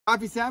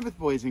Happy Sabbath,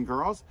 boys and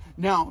girls.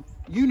 Now,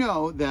 you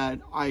know that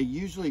I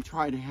usually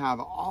try to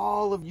have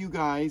all of you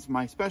guys,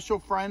 my special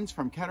friends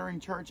from Kettering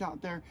Church out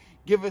there,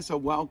 give us a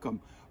welcome.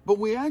 But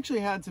we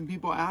actually had some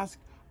people ask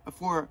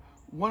for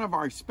one of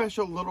our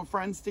special little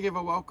friends to give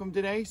a welcome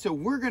today, so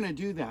we're going to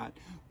do that.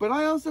 But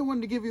I also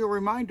wanted to give you a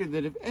reminder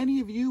that if any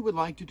of you would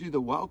like to do the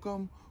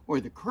welcome or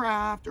the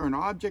craft or an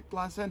object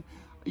lesson,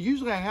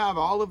 usually I have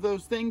all of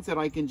those things that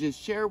I can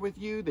just share with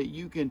you that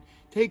you can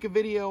take a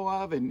video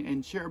of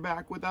and share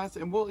back with us,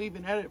 and we'll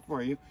even edit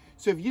for you.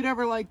 So if you'd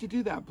ever like to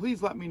do that,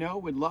 please let me know.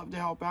 We'd love to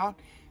help out.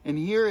 And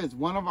here is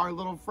one of our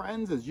little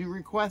friends, as you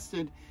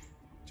requested,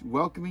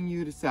 welcoming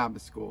you to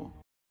Sabbath School.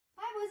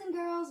 Hi boys and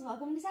girls,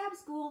 welcome to Sabbath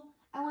School.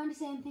 I wanted to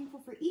say I'm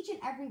thankful for each and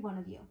every one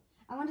of you.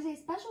 I want to say a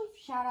special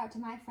shout out to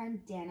my friend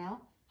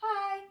Dano.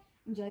 Hi,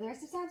 enjoy the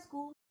rest of Sabbath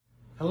School.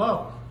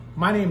 Hello,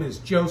 my name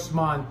is Jose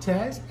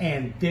Montez,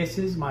 and this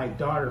is my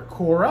daughter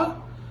Cora.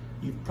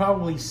 You've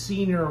probably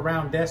seen her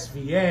around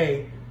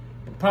SVA,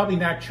 but probably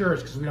not church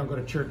because we don't go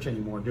to church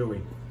anymore, do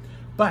we?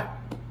 But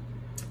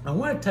I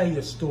want to tell you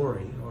a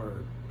story or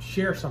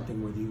share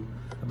something with you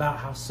about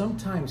how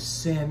sometimes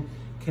sin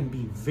can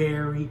be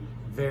very,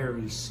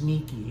 very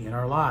sneaky in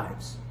our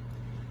lives.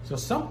 So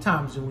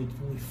sometimes when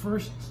we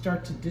first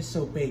start to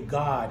disobey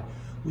God,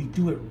 we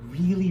do it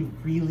really,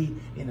 really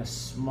in a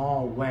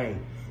small way.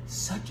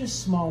 Such a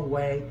small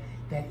way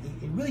that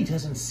it really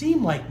doesn't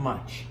seem like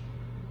much.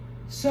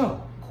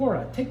 So,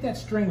 Cora, take that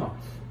string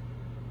off.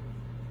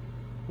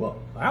 Well,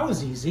 that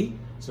was easy.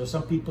 So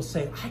some people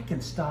say, I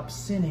can stop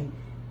sinning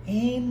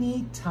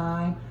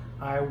anytime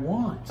I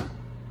want.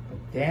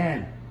 But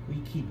then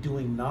we keep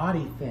doing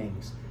naughty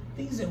things,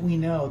 things that we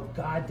know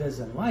God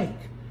doesn't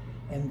like.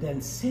 And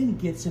then sin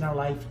gets in our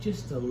life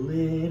just a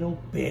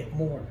little bit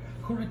more.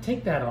 Cora,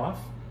 take that off.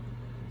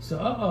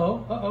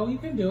 So, you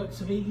can do it.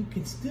 So you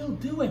can still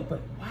do it,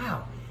 but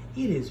wow,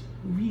 it is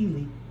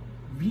really,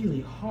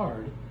 really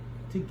hard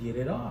to get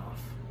it off.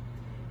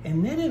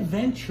 And then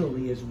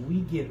eventually, as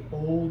we get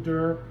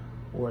older,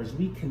 or as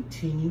we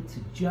continue to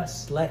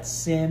just let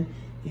sin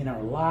in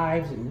our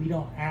lives and we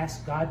don't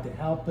ask God to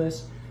help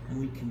us,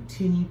 and we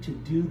continue to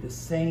do the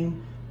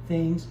same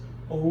things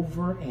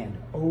over and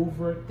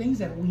over, things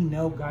that we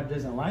know God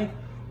doesn't like,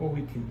 or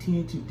we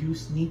continue to do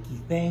sneaky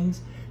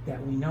things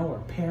that we know our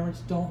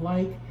parents don't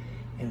like,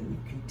 and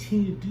we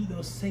continue to do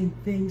those same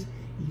things,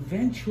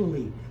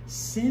 eventually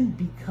sin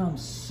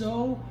becomes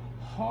so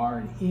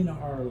hard in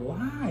our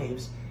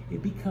lives,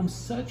 it becomes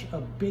such a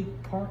big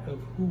part of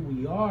who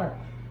we are,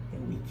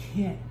 and we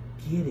can't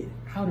get it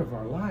out of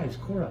our lives.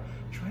 Cora,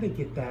 try to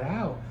get that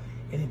out,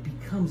 and it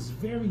becomes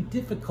very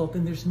difficult,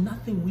 and there's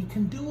nothing we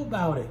can do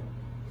about it.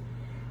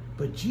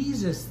 But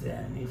Jesus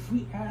then, if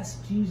we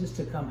ask Jesus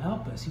to come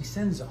help us, he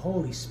sends the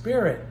Holy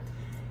Spirit.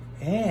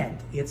 And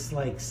it's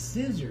like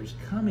scissors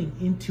coming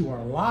into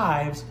our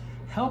lives,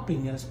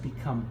 helping us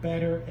become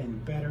better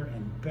and better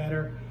and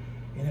better.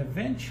 And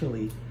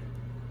eventually,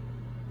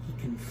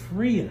 he can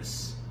free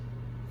us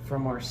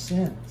from our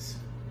sins.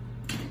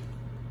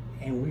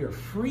 And we are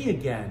free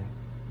again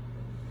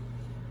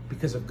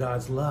because of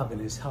God's love and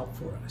his help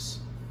for us.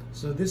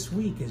 So this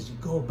week, as you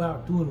go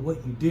about doing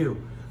what you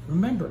do,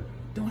 remember,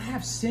 don't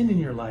have sin in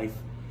your life.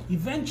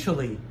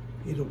 Eventually,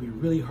 it'll be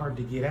really hard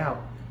to get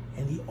out.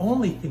 And the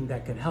only thing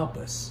that can help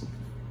us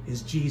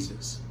is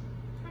Jesus.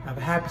 Have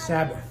a happy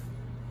Sabbath.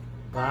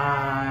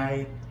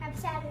 Bye. Happy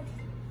Sabbath.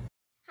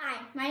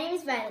 Hi, my name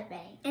is Violet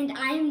Benny. And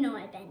I am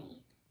Noah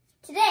Benny.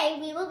 Today,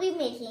 we will be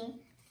making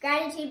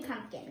gratitude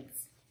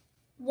pumpkins.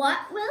 What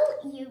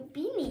will you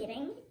be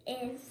needing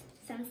is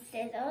some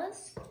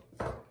scissors,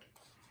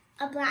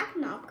 a black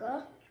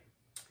marker,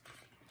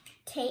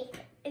 tape,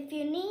 if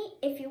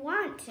you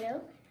want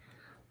to,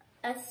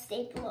 a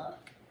stapler.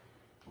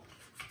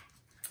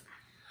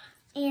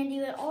 And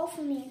you would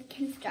also need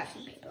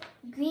construction paper,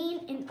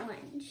 green and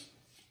orange.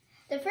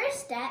 The first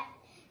step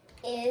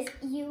is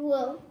you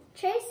will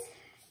trace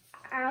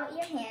out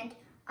your hand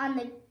on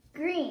the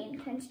green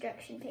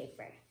construction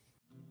paper.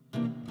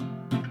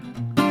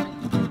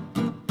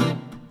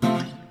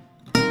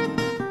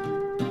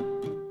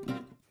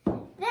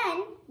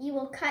 Then you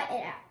will cut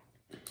it out.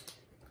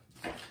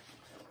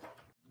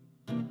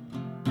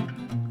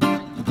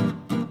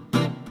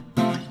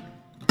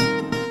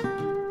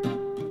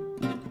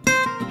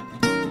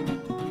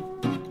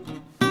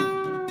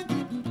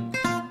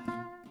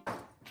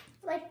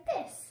 Like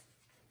this.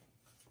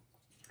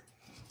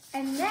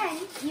 And then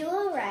you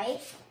will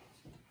write,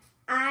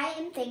 I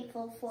am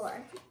thankful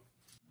for.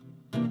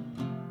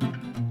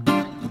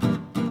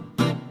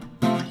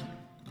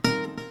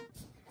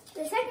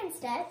 The second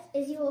step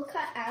is you will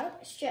cut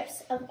out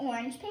strips of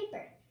orange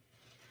paper.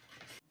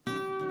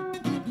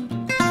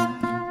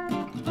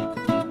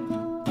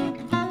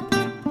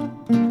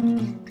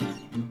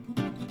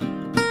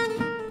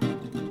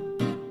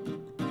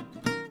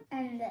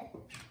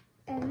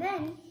 And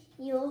then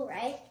you will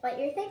write what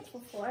you're thankful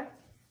for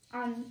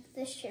on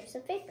the strips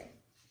of paper.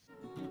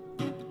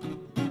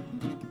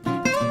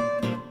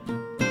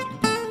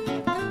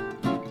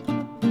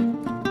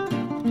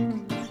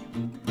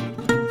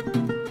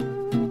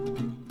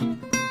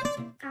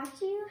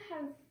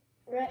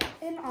 write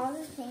in all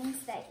the things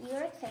that you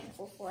are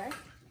thankful for.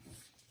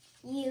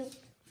 You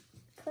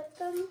put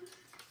them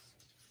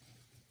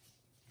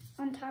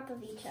on top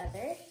of each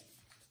other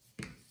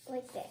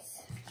like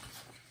this.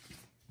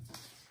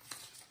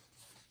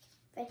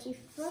 But you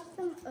flip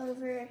them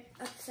over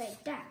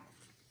upside down.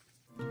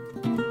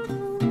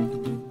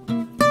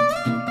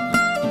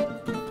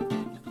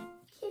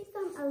 Keep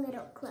them a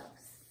little close.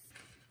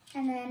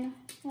 And then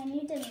when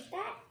you're done with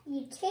that,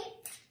 you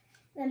tape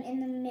them in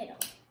the middle.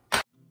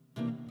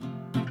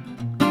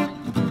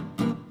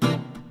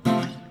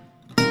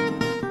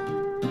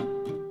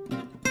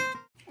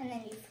 And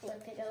then you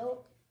flip it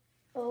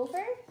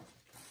over.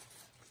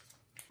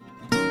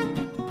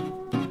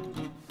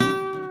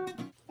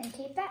 And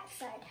tape that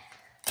side.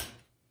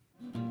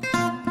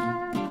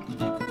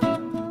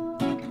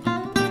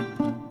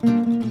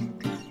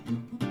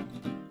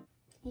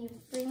 You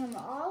bring them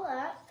all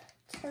up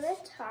to the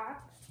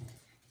top.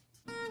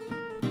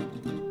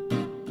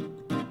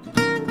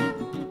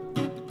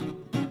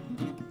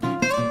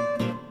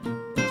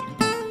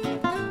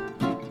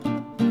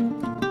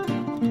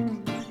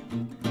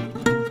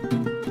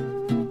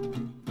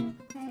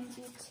 And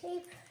you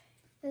tape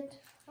the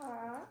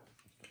top.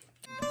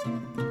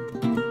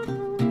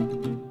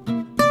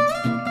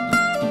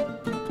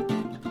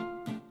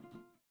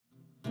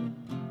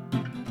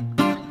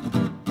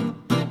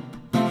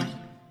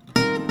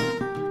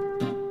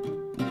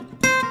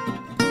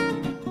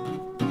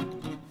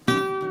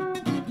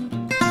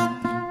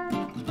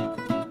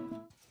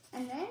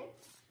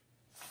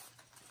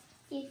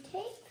 You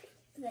tape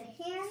the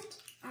hand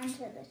onto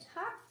the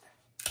top.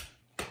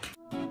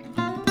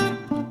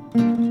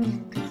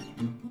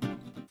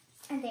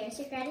 And there's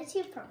your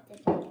gratitude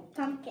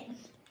pumpkin.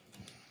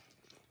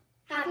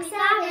 Happy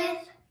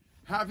Sabbath!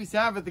 Happy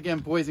Sabbath again,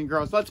 boys and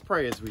girls. Let's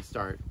pray as we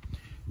start.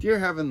 Dear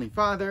Heavenly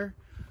Father,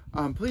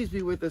 please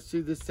be with us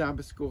through this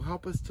Sabbath school.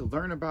 Help us to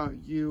learn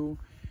about you.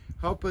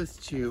 Help us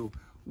to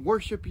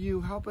worship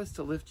you. Help us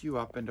to lift you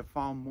up and to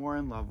fall more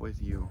in love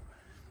with you.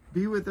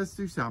 Be with us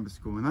through Sabbath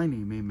school. In thy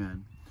name,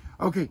 amen.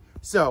 Okay,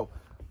 so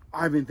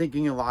I've been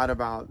thinking a lot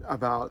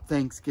about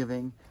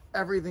Thanksgiving,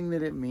 everything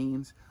that it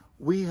means.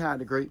 We had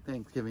a great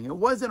Thanksgiving. It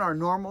wasn't our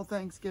normal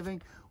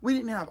Thanksgiving. We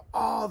didn't have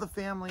all the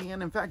family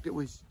in. In fact, it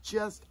was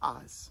just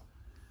us.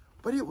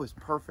 But it was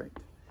perfect.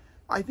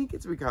 I think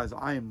it's because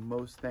I am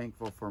most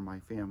thankful for my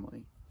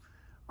family.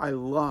 I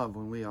love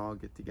when we all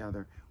get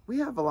together. We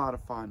have a lot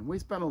of fun. We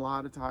spend a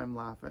lot of time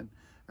laughing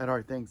at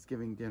our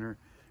Thanksgiving dinner.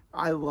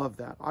 I love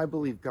that. I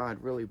believe God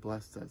really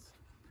blessed us.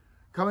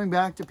 Coming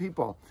back to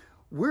people,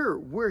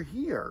 we're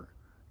here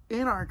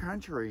in our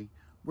country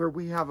where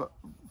we have a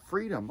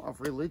freedom of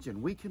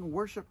religion. We can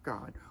worship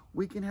God.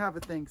 We can have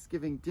a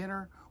Thanksgiving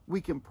dinner.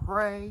 We can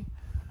pray.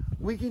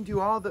 We can do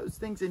all those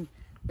things. And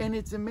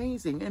it's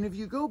amazing. And if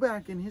you go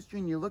back in history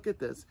and you look at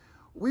this,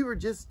 we were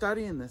just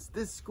studying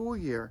this school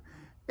year.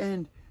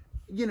 And,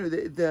 you know,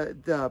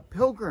 the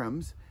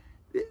pilgrims,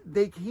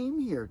 they came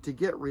here to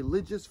get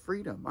religious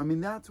freedom. I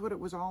mean, that's what it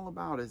was all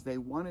about, is they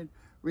wanted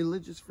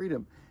religious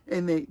freedom.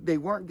 And they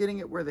weren't getting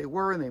it where they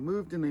were, and they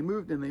moved and they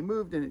moved and they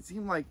moved, and it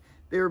seemed like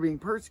they were being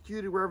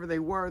persecuted wherever they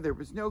were. There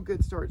was no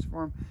good starts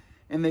for them.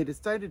 And they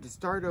decided to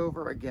start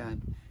over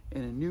again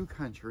in a new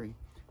country,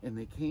 and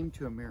they came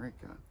to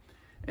America,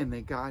 and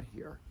they got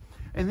here.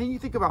 And then you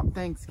think about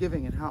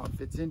Thanksgiving and how it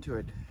fits into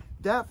it.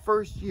 That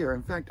first year,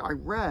 in fact, I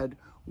read,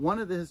 one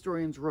of the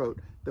historians wrote,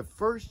 the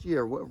first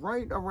year,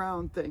 right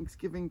around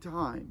Thanksgiving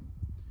time,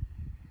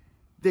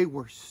 they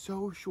were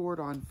so short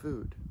on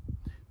food.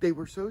 They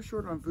were so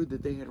short on food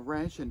that they had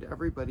rationed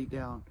everybody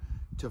down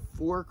to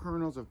 4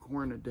 kernels of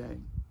corn a day.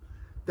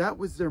 That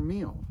was their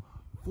meal,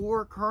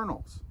 4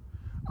 kernels.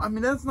 I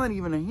mean, that's not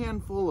even a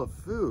handful of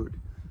food.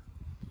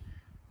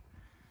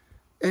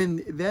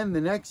 And then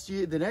the next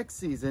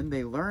season,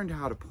 they learned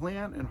how to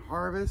plant and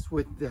harvest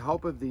with the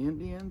help of the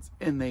Indians,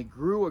 and they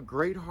grew a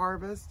great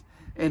harvest,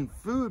 and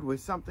food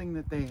was something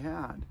that they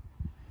had.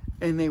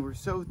 And they were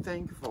so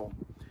thankful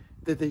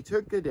that they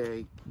took a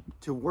day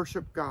to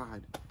worship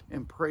God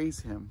and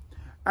praise Him.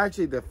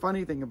 Actually, the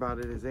funny thing about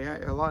it is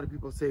a lot of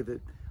people say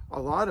that a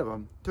lot of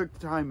them took the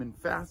time and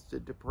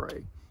fasted to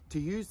pray, to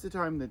use the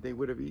time that they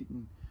would have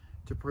eaten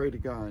to pray to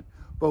God.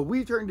 But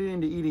we turned it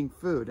into eating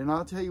food. And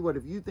I'll tell you what,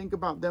 if you think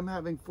about them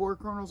having 4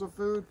 kernels of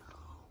food,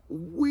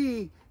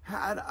 we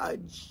had a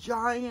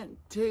giant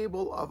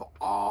table of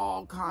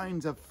all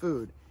kinds of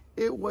food.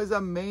 It was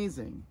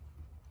amazing.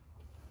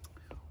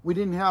 We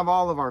didn't have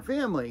all of our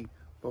family,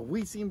 but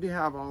we seemed to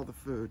have all the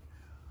food.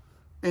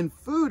 And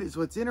food is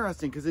what's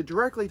interesting, because it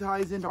directly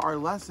ties into our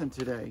lesson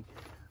today.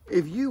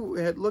 If you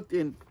had looked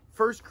in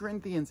 1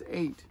 Corinthians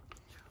 8,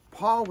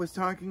 Paul was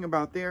talking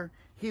about there,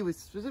 he was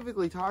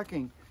specifically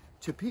talking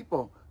to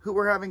people who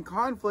were having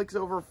conflicts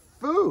over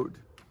food.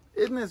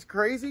 Isn't this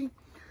crazy?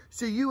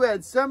 So you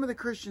had some of the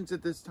Christians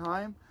at this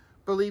time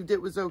believed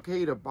it was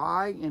okay to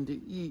buy and to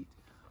eat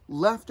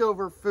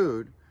leftover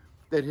food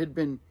that had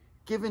been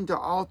given to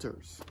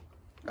altars.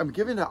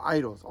 Given to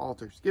idols,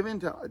 altars, given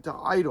to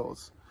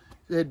idols.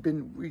 had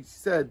been, we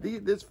said,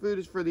 this food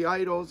is for the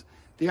idols.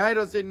 The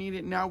idols didn't eat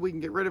it. Now we can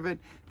get rid of it.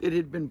 It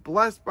had been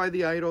blessed by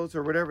the idols,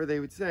 or whatever they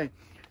would say.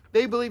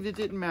 They believed it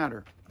didn't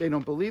matter. They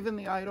don't believe in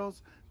the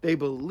idols. They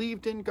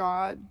believed in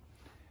God.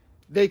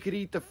 They could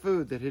eat the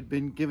food that had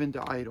been given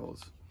to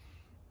idols.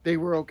 They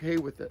were okay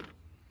with it.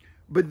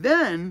 But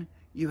then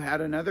you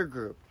had another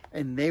group,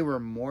 and they were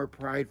more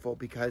prideful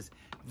because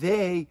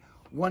they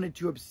wanted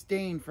to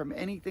abstain from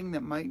anything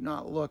that might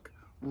not look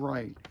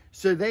right.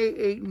 So they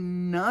ate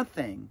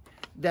nothing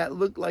that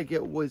looked like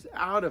it was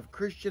out of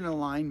Christian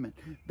alignment.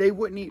 They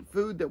wouldn't eat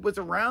food that was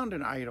around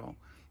an idol.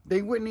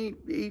 They wouldn't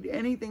eat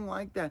anything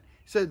like that.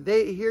 So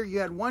here you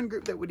had one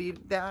group that would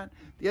eat that,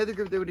 the other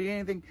group that would eat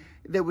anything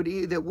that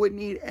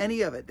wouldn't eat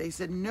any of it. They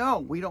said, no,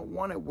 we don't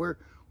want it.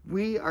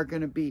 We are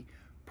going to be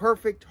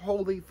perfect,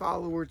 holy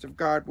followers of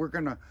God. We're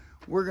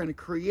going to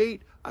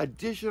create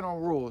additional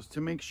rules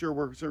to make sure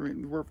we're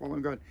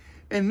following God.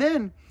 And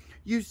then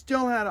you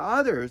still had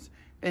others,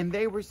 and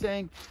they were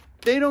saying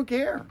they don't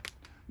care.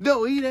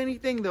 They'll eat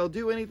anything, they'll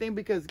do anything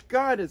because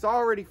God has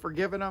already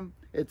forgiven them.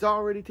 It's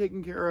already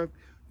taken care of.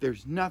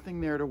 There's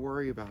nothing there to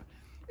worry about.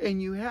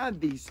 And you had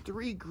these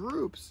three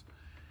groups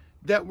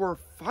that were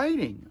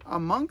fighting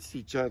amongst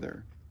each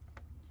other.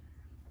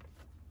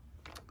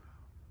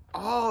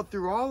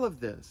 Through all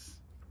of this,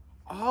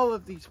 all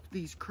of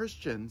these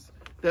Christians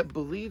that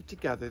believed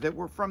together, that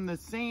were from the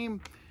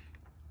same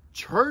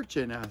church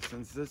in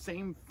essence, the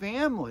same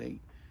family,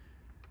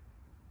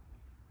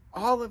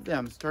 all of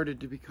them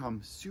started to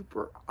become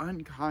super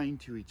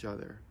unkind to each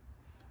other.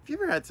 Have you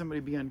ever had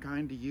somebody be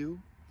unkind to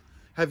you?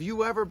 Have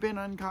you ever been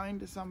unkind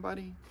to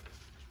somebody?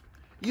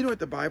 You know what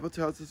the Bible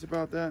tells us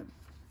about that?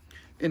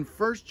 In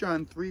 1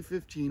 John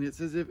 3:15, it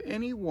says, if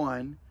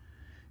anyone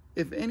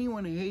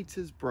hates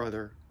his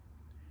brother,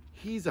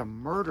 he's a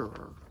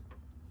murderer.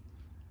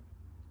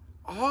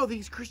 All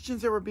these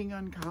Christians that were being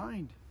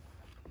unkind,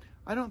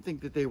 I don't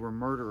think that they were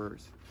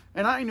murderers.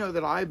 And I know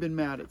that I've been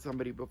mad at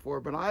somebody before,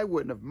 but I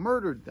wouldn't have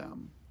murdered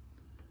them.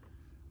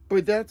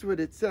 But that's what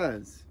it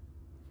says.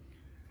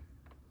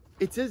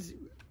 It says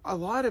a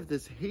lot of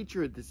this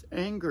hatred, this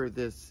anger,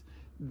 this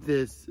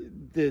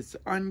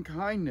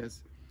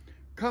unkindness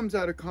comes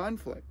out of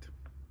conflict.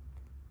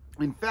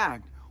 In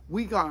fact,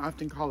 we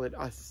often call it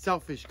a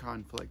selfish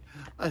conflict.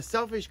 A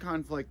selfish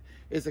conflict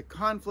is a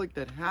conflict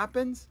that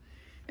happens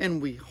and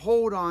we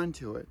hold on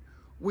to it.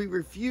 We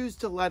refuse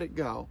to let it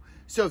go.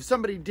 So if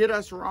somebody did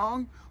us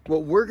wrong,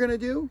 what we're going to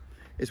do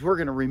is we're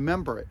going to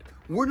remember it.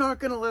 We're not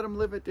going to let them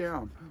live it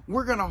down.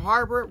 We're going to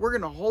harbor it. We're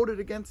going to hold it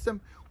against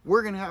them.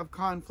 We're going to have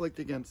conflict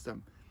against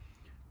them.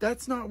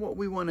 That's not what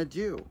we want to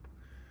do.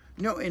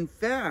 No, in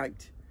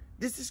fact,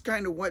 this is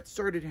kind of what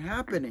started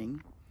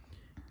happening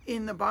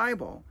in the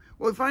Bible.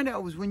 What we find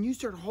out was when you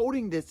start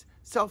holding this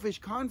selfish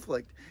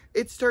conflict,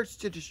 it starts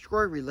to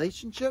destroy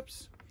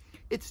relationships.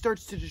 It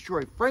starts to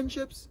destroy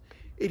friendships.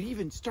 It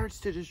even starts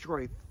to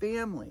destroy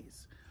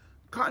families.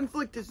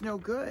 Conflict is no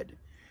good.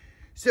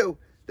 So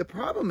the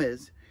problem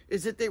is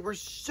that they were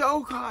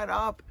so caught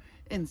up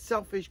in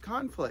selfish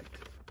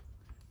conflict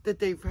that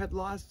they've had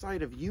lost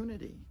sight of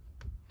unity.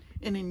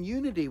 And in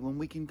unity, when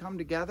we can come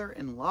together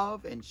and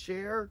love and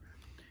share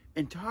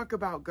and talk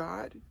about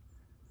God,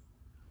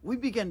 we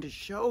begin to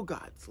show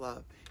God's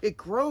love. It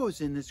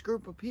grows in this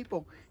group of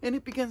people and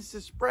it begins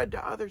to spread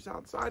to others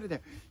outside of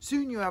there.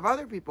 Soon you have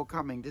other people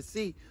coming to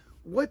see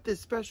what this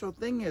special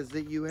thing is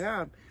that you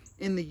have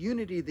in the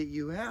unity that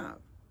you have.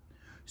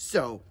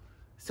 So,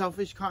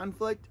 selfish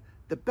conflict,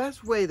 the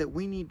best way that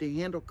we need to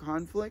handle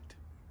conflict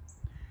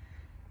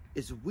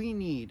is we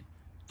need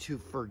to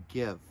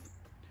forgive.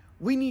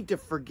 We need to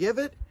forgive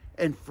it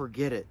and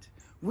forget it.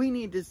 We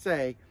need to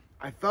say,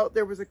 I felt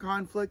there was a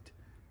conflict.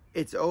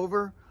 It's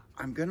over.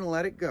 I'm going to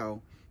let it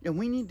go. And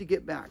we need to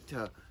get back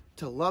to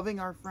loving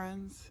our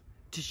friends,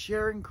 to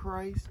sharing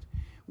Christ.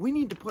 We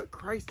need to put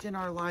Christ in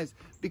our lives,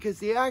 because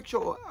the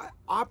actual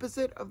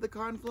opposite of the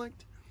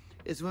conflict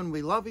is when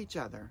we love each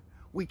other,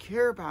 we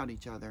care about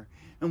each other,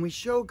 and we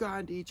show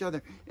God to each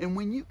other. And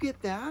when you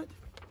get that,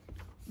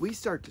 we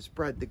start to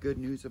spread the good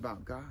news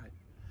about God.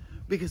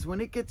 Because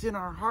when it gets in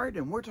our heart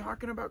and we're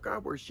talking about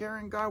God, we're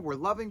sharing God, we're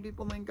loving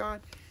people in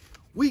God,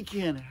 we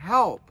can't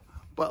help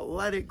but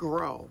let it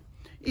grow.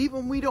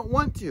 Even we don't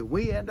want to.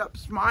 We end up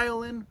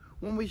smiling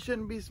when we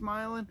shouldn't be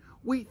smiling.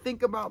 We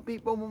think about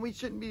people when we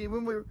shouldn't be.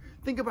 When we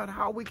think about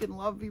how we can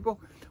love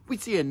people. We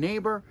see a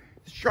neighbor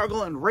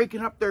struggling,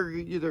 raking up their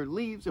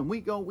leaves, and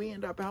we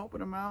end up helping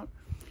them out.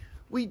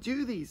 We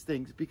do these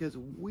things because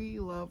we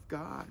love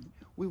God.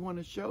 We want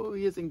to show who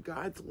He is, and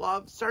God's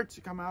love starts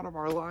to come out of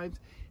our lives,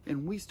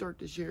 and we start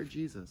to share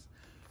Jesus.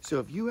 So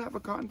if you have a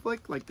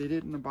conflict like they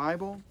did in the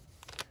Bible,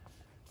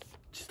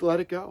 just let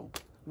it go.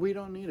 We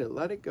don't need it.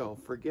 Let it go.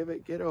 Forgive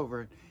it. Get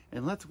over it.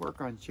 And let's work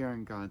on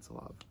sharing God's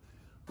love.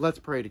 Let's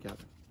pray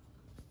together.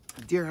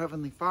 Dear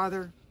Heavenly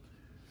Father,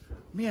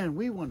 man,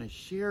 we want to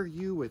share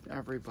you with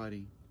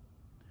everybody.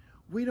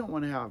 We don't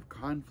want to have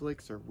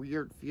conflicts or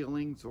weird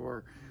feelings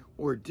or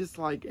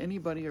dislike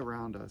anybody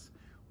around us.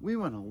 We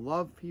want to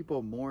love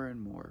people more and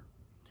more.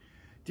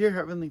 Dear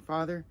Heavenly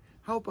Father,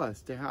 Help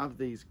us to have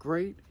these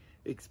great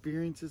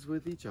experiences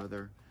with each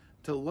other,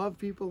 to love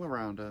people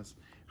around us.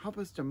 Help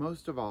us to,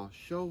 most of all,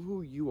 show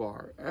who you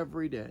are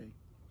every day.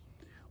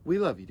 We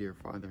love you, dear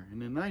Father,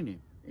 and in thy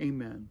name,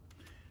 amen.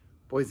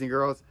 Boys and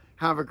girls,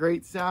 have a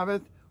great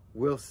Sabbath.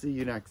 We'll see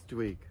you next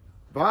week.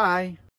 Bye.